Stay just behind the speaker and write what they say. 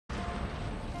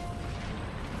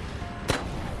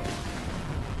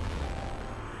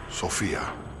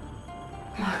Sophia.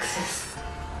 Marxus.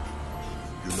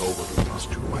 You know what we must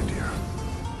do, my dear.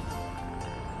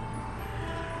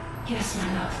 Yes, my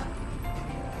love.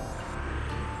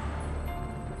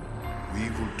 We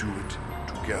will do it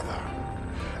together.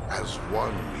 As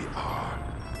one we are.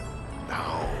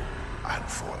 Now and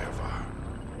forever.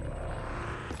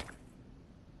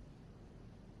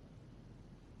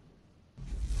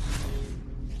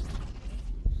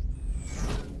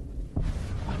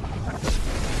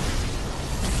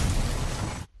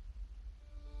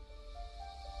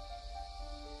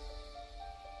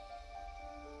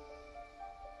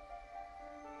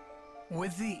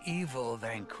 With the evil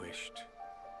vanquished,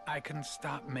 I can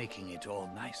start making it all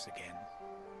nice again.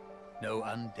 No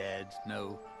undead,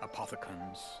 no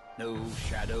apothecons, no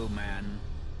shadow man.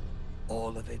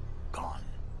 All of it gone.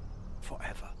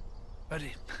 Forever. But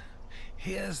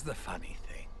here's the funny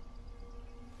thing.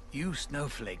 You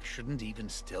snowflakes shouldn't even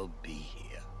still be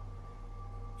here.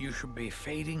 You should be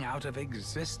fading out of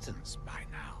existence by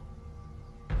now.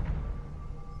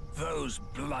 Those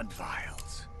blood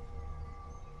vials.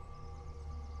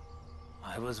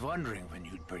 I was wondering when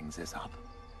you'd bring this up.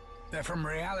 They're from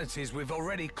realities we've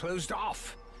already closed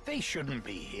off. They shouldn't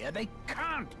be here. They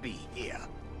can't be here.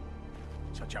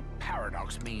 Such a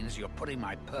paradox means you're putting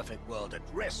my perfect world at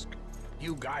risk.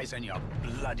 You guys and your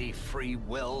bloody free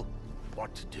will.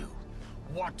 What to do?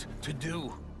 What to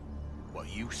do? Well,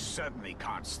 you certainly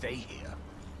can't stay here.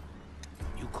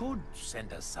 You could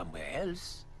send us somewhere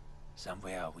else.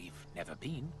 Somewhere we've never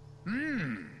been.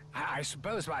 I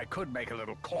suppose I could make a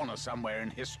little corner somewhere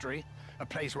in history. A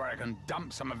place where I can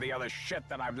dump some of the other shit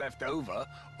that I've left over,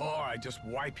 or I just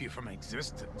wipe you from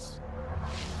existence.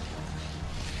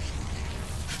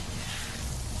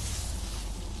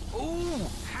 Ooh,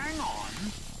 hang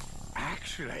on.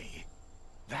 Actually,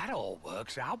 that all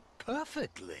works out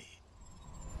perfectly.